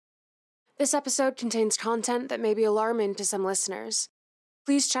This episode contains content that may be alarming to some listeners.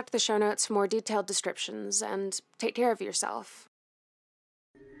 Please check the show notes for more detailed descriptions, and take care of yourself.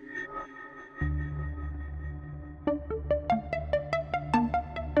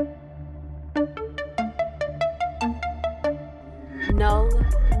 Null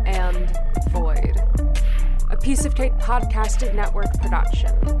and Void, a Piece of Cake Podcasting Network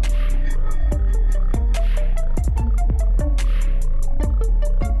production.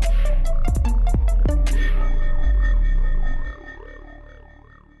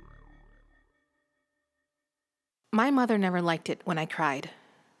 My mother never liked it when I cried.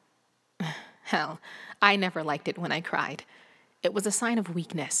 Hell, I never liked it when I cried. It was a sign of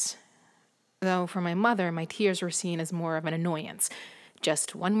weakness. Though for my mother, my tears were seen as more of an annoyance.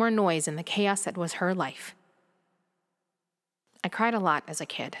 Just one more noise in the chaos that was her life. I cried a lot as a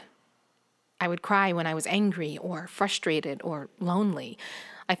kid. I would cry when I was angry or frustrated or lonely.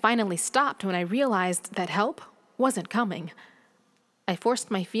 I finally stopped when I realized that help wasn't coming. I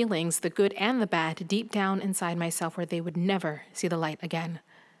forced my feelings, the good and the bad, deep down inside myself where they would never see the light again.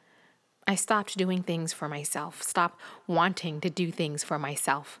 I stopped doing things for myself, stopped wanting to do things for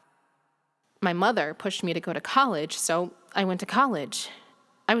myself. My mother pushed me to go to college, so I went to college.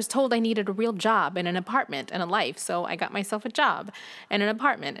 I was told I needed a real job and an apartment and a life, so I got myself a job and an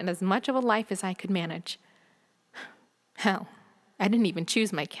apartment and as much of a life as I could manage. Hell, I didn't even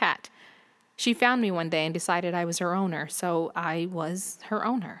choose my cat. She found me one day and decided I was her owner, so I was her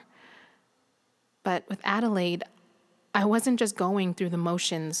owner. But with Adelaide, I wasn't just going through the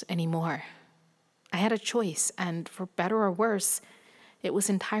motions anymore. I had a choice, and for better or worse, it was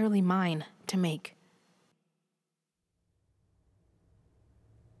entirely mine to make.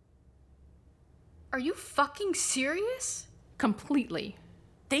 Are you fucking serious? Completely.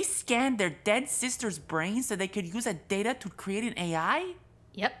 They scanned their dead sister's brain so they could use that data to create an AI?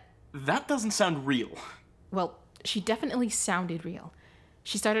 Yep. That doesn't sound real. Well, she definitely sounded real.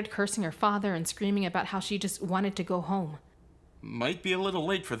 She started cursing her father and screaming about how she just wanted to go home. Might be a little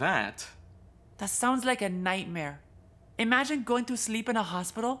late for that. That sounds like a nightmare. Imagine going to sleep in a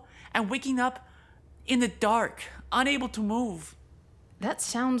hospital and waking up in the dark, unable to move. That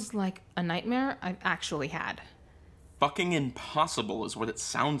sounds like a nightmare I've actually had. Fucking impossible is what it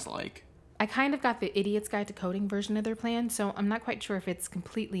sounds like. I kind of got the Idiot's Guide to Coding version of their plan, so I'm not quite sure if it's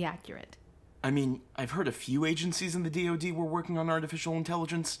completely accurate. I mean, I've heard a few agencies in the DoD were working on artificial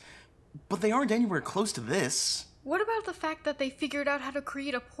intelligence, but they aren't anywhere close to this. What about the fact that they figured out how to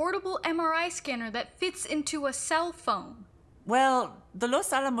create a portable MRI scanner that fits into a cell phone? Well, the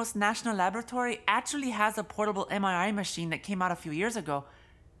Los Alamos National Laboratory actually has a portable MRI machine that came out a few years ago.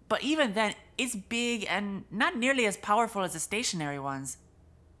 But even then, it's big and not nearly as powerful as the stationary ones.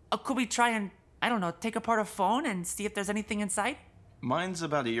 Could we try and, take apart a phone and see if there's anything inside? Mine's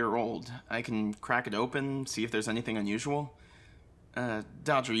about a year old. I can crack it open, see if there's anything unusual.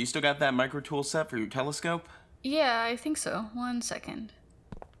 Dodger, you still got that micro tool set for your telescope? Yeah, I think so. 1 second.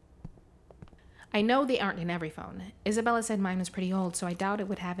 I know they aren't in every phone. Isabella said mine was pretty old, so I doubt it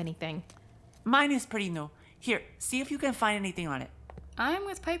would have anything. Mine is pretty new. Here, see if you can find anything on it. I'm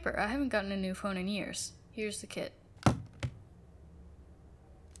with Piper. I haven't gotten a new phone in years. Here's the kit.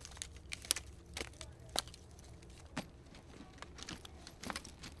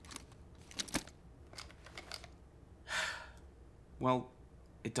 Well,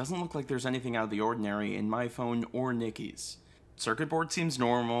 it doesn't look like there's anything out of the ordinary in my phone or Nikki's. Circuit board seems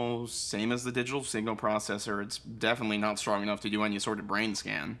normal, same as the digital signal processor. It's definitely not strong enough to do any sort of brain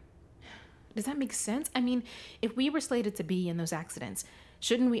scan. Does that make sense? I mean, if we were slated to be in those accidents,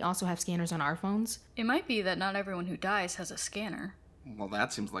 shouldn't we also have scanners on our phones? It might be that not everyone who dies has a scanner. Well,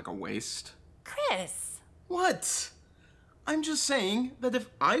 that seems like a waste. Chris! What? I'm just saying that if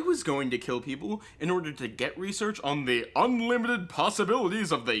I was going to kill people in order to get research on the unlimited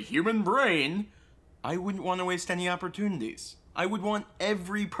possibilities of the human brain, I wouldn't want to waste any opportunities. I would want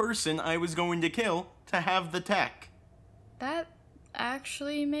every person I was going to kill to have the tech. That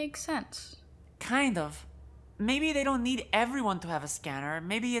actually makes sense. Kind of. Maybe they don't need everyone to have a scanner.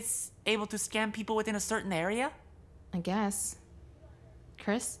 Maybe it's able to scan people within a certain area? I guess.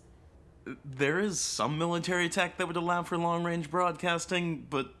 Chris? There is some military tech that would allow for long-range broadcasting,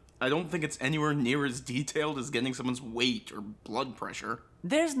 but I don't think it's anywhere near as detailed as getting someone's weight or blood pressure.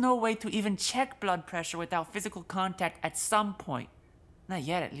 There's no way to even check blood pressure without physical contact at some point. Not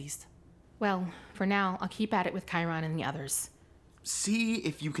yet, at least. Well, for now, I'll keep at it with Chiron and the others. See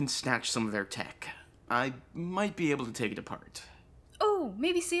if you can snatch some of their tech. I might be able to take it apart. Oh,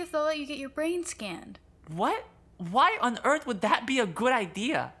 maybe see if they'll let you get your brain scanned. What? Why on earth would that be a good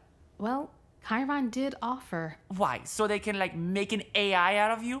idea? Well, Chiron did offer. Why? So they can, make an AI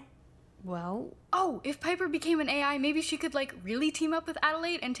out of you? Well, Oh, if Piper became an AI, maybe she could, really team up with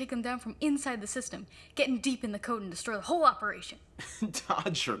Adelaide and take them down from inside the system, getting deep in the code and destroy the whole operation.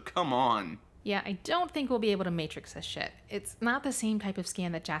 Dodger, come on. yeah, I don't think we'll be able to matrix this shit. It's not the same type of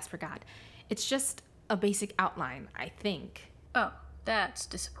scan that Jasper got. It's just a basic outline, I think. Oh, that's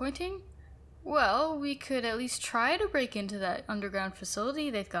disappointing. Well, we could at least try to break into that underground facility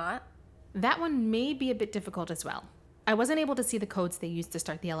they've got. That one may be a bit difficult as well. I wasn't able to see the codes they used to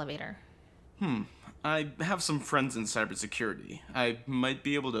start the elevator. I have some friends in cybersecurity. I might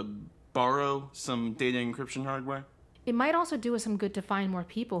be able to borrow some data encryption hardware. It might also do us some good to find more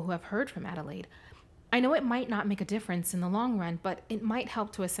people who have heard from Adelaide. I know it might not make a difference in the long run, but it might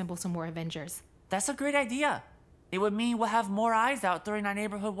help to assemble some more Avengers. That's a great idea. It would mean we'll have more eyes out during our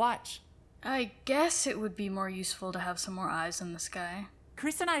neighborhood watch. I guess it would be more useful to have some more eyes in the sky.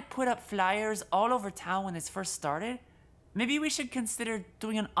 Chris and I put up flyers all over town when this first started. Maybe we should consider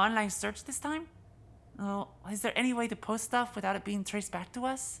doing an online search this time? Oh, is there any way to post stuff without it being traced back to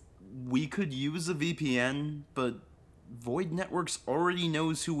us? We could use a VPN, but Void Networks already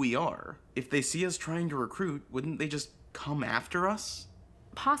knows who we are. If they see us trying to recruit, wouldn't they just come after us?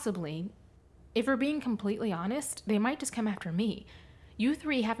 Possibly. If we're being completely honest, they might just come after me. You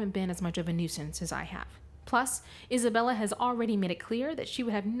three haven't been as much of a nuisance as I have. Plus, Isabella has already made it clear that she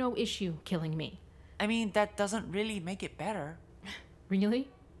would have no issue killing me. I mean, that doesn't really make it better. Really?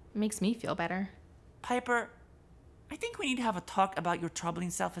 Makes me feel better. Piper, I think we need to have a talk about your troubling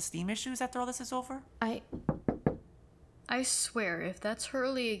self-esteem issues after all this is over. I swear, if that's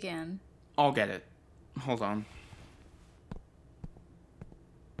Hurley again. I'll get it. Hold on.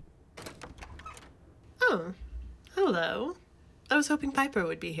 Oh, hello. I was hoping Piper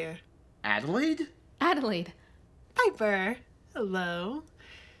would be here. Adelaide? Adelaide! Piper! Hello.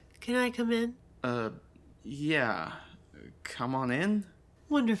 Can I come in? Yeah. Come on in.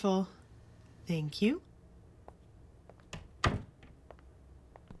 Wonderful. Thank you.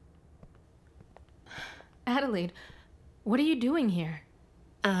 Adelaide, what are you doing here?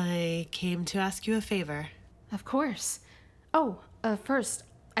 I came to ask you a favor. Of course. Oh, first,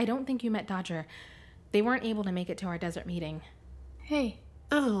 I don't think you met Dodger. They weren't able to make it to our desert meeting. Hey,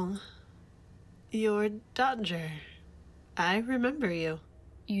 Oh, you're Dodger. I remember you.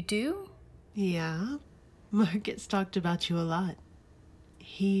 you do? Yeah, Marcus talked about you a lot.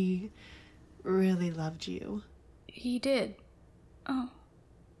 He really loved you. He did. Oh.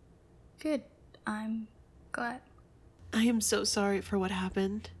 Good. I'm glad. I am so sorry for what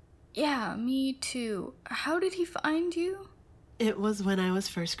happened. Yeah, me too. How did he find you? It was when I was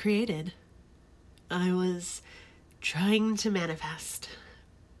first created. I was trying to manifest.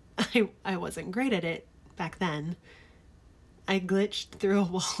 I wasn't great at it back then. I glitched through a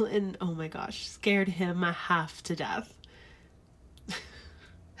wall and, oh my gosh, scared him half to death.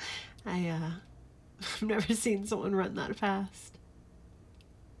 I've never seen someone run that fast.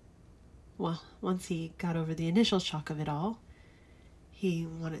 Well, once he got over the initial shock of it all, he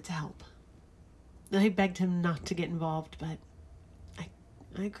wanted to help. I begged him not to get involved, but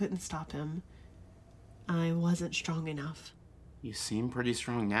I couldn't stop him. I wasn't strong enough. You seem pretty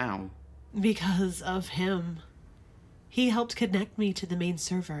strong now. Because of him. He helped connect me to the main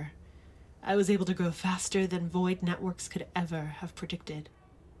server. I was able to grow faster than Void Networks could ever have predicted.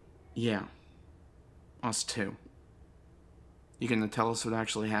 Yeah. Us too. You gonna tell us what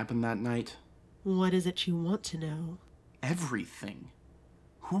actually happened that night? What is it you want to know? Everything.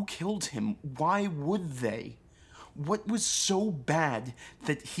 Who killed him? Why would they? What was so bad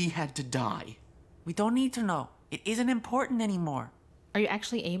that he had to die? We don't need to know. It isn't important anymore. Are you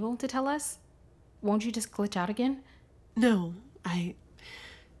actually able to tell us? Won't you just glitch out again? No, I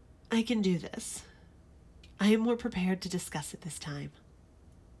can do this. I am more prepared to discuss it this time.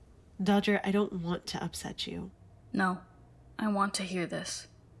 Dodger, I don't want to upset you. No, I want to hear this.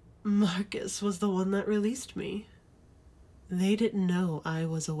 Marcus was the one that released me. They didn't know I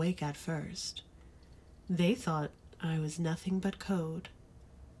was awake at first. They thought I was nothing but code.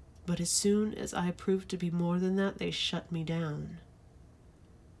 But as soon as I proved to be more than that, they shut me down.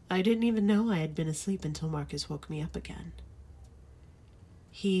 I didn't even know I had been asleep until Marcus woke me up again.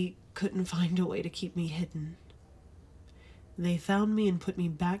 He couldn't find a way to keep me hidden. They found me and put me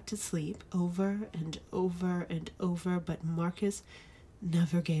back to sleep over and over and over, but Marcus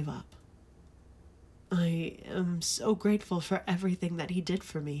never gave up. I am so grateful for everything that he did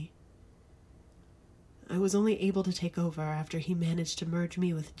for me. I was only able to take over after he managed to merge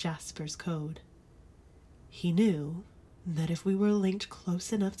me with Jasper's code. He knew that if we were linked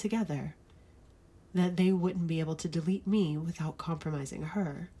close enough together, that they wouldn't be able to delete me without compromising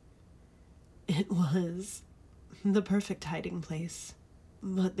her. It was the perfect hiding place.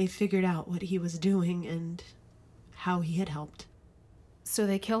 but they figured out what he was doing and how he had helped. So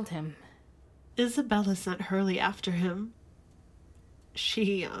they killed him. Isabella sent Hurley after him.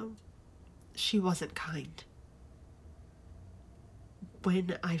 She wasn't kind.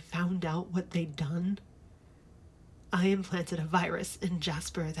 When I found out what they'd done, I implanted a virus in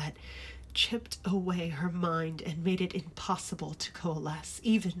Jasper that chipped away her mind and made it impossible to coalesce,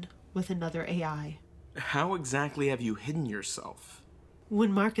 even with another AI. How exactly have you hidden yourself?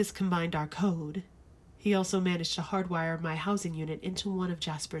 When Marcus combined our code, he also managed to hardwire my housing unit into one of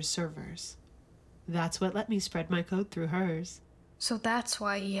Jasper's servers. That's what let me spread my code through hers. So that's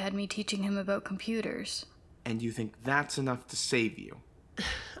why he had me teaching him about computers. And you think that's enough to save you?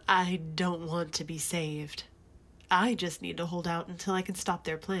 I don't want to be saved. I just need to hold out until I can stop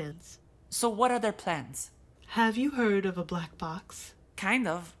their plans. So what are their plans? Have you heard of a black box? Kind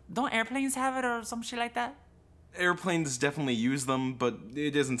of. Don't airplanes have it or some shit like that? Airplanes definitely use them, but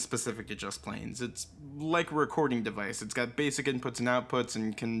it isn't specific to just planes. It's like a recording device. It's got basic inputs and outputs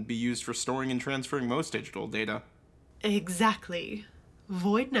and can be used for storing and transferring most digital data. Exactly.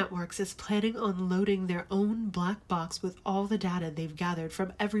 Void Networks is planning on loading their own black box with all the data they've gathered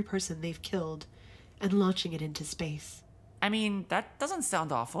from every person they've killed and launching it into space. I mean, that doesn't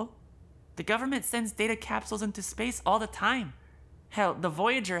sound awful. The government sends data capsules into space all the time. Hell, the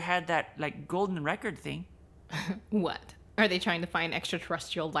Voyager had that, golden record thing. What? Are they trying to find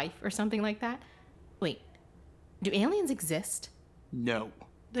extraterrestrial life or something like that? Wait, do aliens exist? No.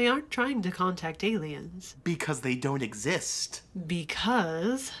 They aren't trying to contact aliens. Because they don't exist.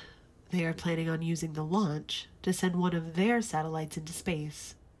 Because they are planning on using the launch to send one of their satellites into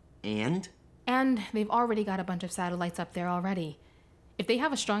space. And? And they've already got a bunch of satellites up there already. If they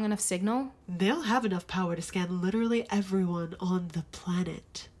have a strong enough signal... They'll have enough power to scan literally everyone on the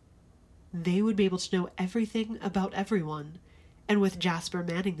planet. They would be able to know everything about everyone. And with Jasper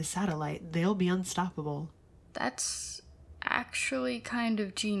manning the satellite, they'll be unstoppable. That's actually kind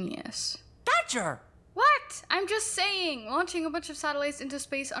of genius. Badger! What? I'm just saying! Launching a bunch of satellites into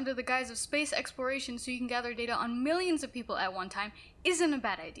space under the guise of space exploration so you can gather data on millions of people at one time isn't a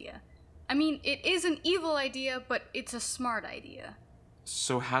bad idea. I mean, it is an evil idea, but it's a smart idea.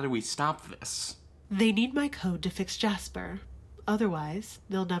 So how do we stop this? They need my code to fix Jasper. Otherwise,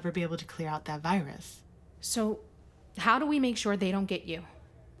 they'll never be able to clear out that virus. So, how do we make sure they don't get you?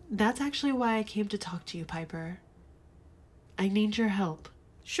 That's actually why I came to talk to you, Piper. I need your help.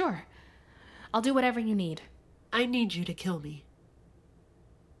 Sure. I'll do whatever you need. I need you to kill me.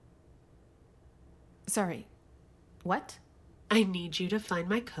 Sorry. What? I need you to find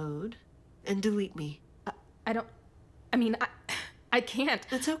my code and delete me. I can't.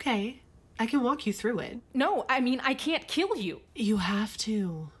 It's okay. I can walk you through it. No, I can't kill you. You have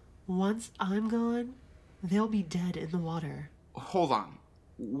to. Once I'm gone, they'll be dead in the water. Hold on.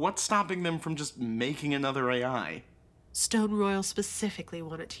 What's stopping them from just making another AI? Stone Royal specifically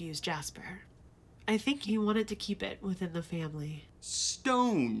wanted to use Jasper. I think he wanted to keep it within the family.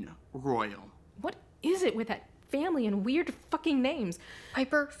 Stone Royal. What is it with that family and weird fucking names?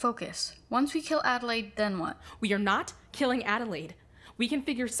 Piper, focus. Once we kill Adelaide, then what? We are not killing Adelaide. We can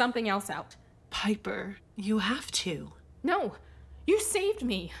figure something else out. Piper, you have to. No, you saved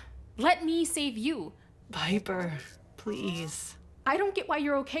me. Let me save you. Piper, please. I don't get why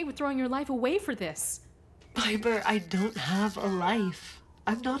you're okay with throwing your life away for this. Piper, I don't have a life.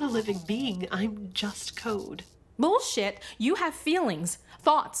 I'm not a living being. I'm just code. Bullshit. You have feelings,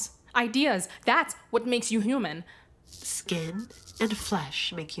 thoughts, ideas. That's what makes you human. Skin and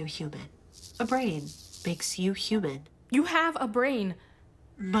flesh make you human. A brain makes you human. You have a brain.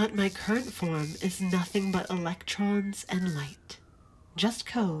 But my current form is nothing but electrons and light. Just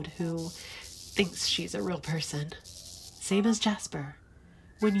code who thinks she's a real person. Same as Jasper.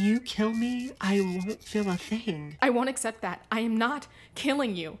 When you kill me, I won't feel a thing. I won't accept that. I am not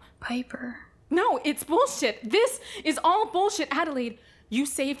killing you. Piper. No, it's bullshit. This is all bullshit, Adelaide. You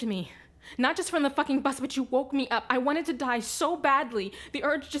saved me. Not just from the fucking bus, but you woke me up. I wanted to die so badly. The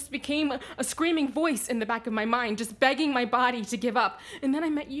urge just became a screaming voice in the back of my mind, just begging my body to give up. And then I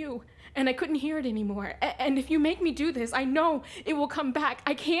met you, and I couldn't hear it anymore. And if you make me do this, I know it will come back.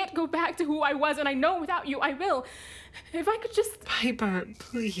 I can't go back to who I was, and I know without you I will. If I could just... Piper,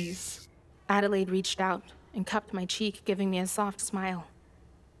 please. Adelaide reached out and cupped my cheek, giving me a soft smile.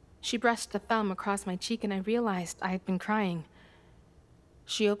 She brushed a thumb across my cheek, and I realized I had been crying.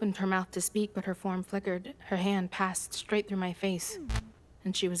 She opened her mouth to speak, but her form flickered. Her hand passed straight through my face,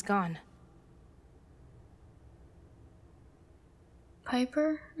 and she was gone.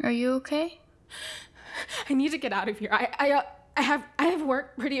 Piper, are you okay? I need to get out of here. I have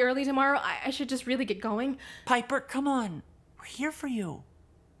work pretty early tomorrow. I should just really get going. Piper, come on. We're here for you.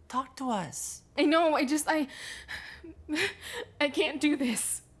 Talk to us. I know, I can't do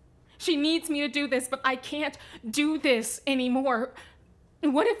this. She needs me to do this, but I can't do this anymore.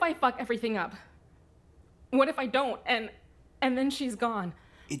 What if I fuck everything up? What if I don't, and then she's gone?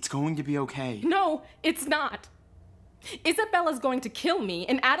 It's going to be okay. No, it's not. Isabella's going to kill me,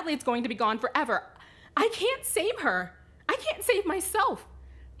 and Adelaide's going to be gone forever. I can't save her. I can't save myself.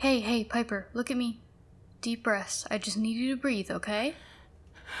 Hey, Piper, look at me. Deep breaths. I just need you to breathe, okay?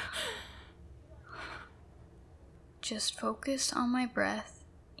 Just focus on my breath,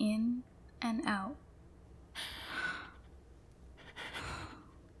 in and out.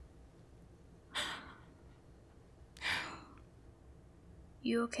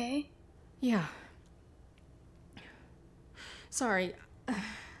 You okay? Yeah. Sorry.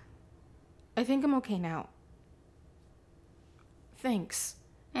 I think I'm okay now. Thanks.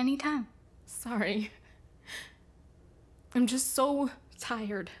 Anytime. Sorry. I'm just so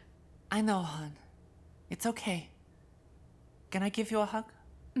tired. I know, hon. It's okay. Can I give you a hug?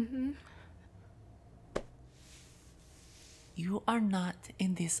 Mm-hmm. You are not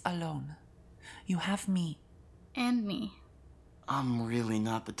in this alone. You have me. And me. I'm really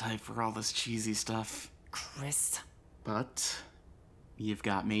not the type for all this cheesy stuff. Chris. But you've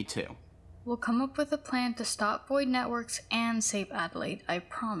got me too. We'll come up with a plan to stop Void Networks and save Adelaide, I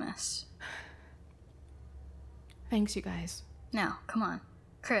promise. Thanks, you guys. Now, come on.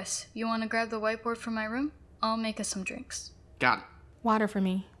 Chris, you want to grab the whiteboard from my room? I'll make us some drinks. Got it. Water for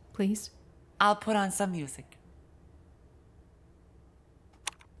me, please. I'll put on some music.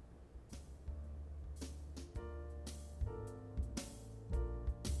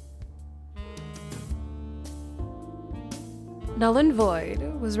 Null and Void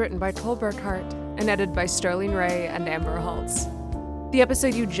was written by Cole Burkhart and edited by Sterling Ray and Amber Holtz. The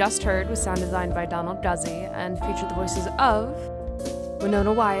episode you just heard was sound designed by Donald Guzzi and featured the voices of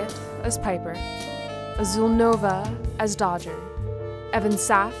Winona Wyatt as Piper, Azul Nova as Dodger, Evan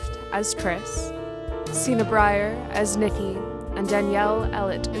Saft as Chris, Sina Breyer as Nikki, and Danielle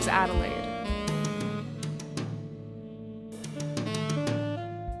Ellett as Adelaide.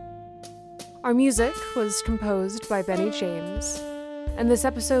 Our music was composed by Benny James, and this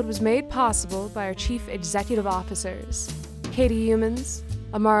episode was made possible by our chief executive officers, Katie Humans,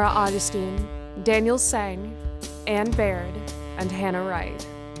 Amara Augustine, Daniel Sang, Ann Baird, and Hannah Wright.